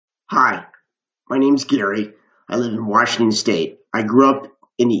Hi, my name's Gary. I live in Washington State. I grew up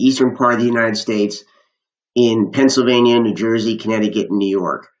in the eastern part of the United States in Pennsylvania, New Jersey, Connecticut, and New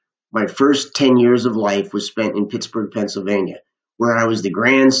York. My first 10 years of life was spent in Pittsburgh, Pennsylvania, where I was the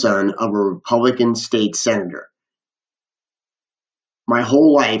grandson of a Republican state senator. My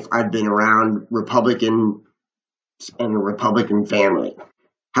whole life, I've been around Republicans and the Republican family.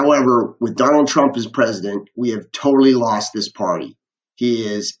 However, with Donald Trump as president, we have totally lost this party. He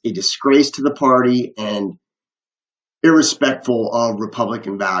is a disgrace to the party and irrespectful of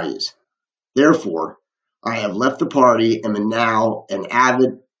Republican values. Therefore, I have left the party and am now an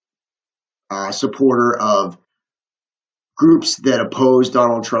avid supporter of groups that oppose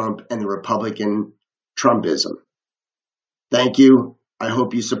Donald Trump and the Republican Trumpism. Thank you. I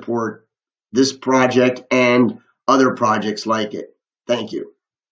hope you support this project and other projects like it. Thank you.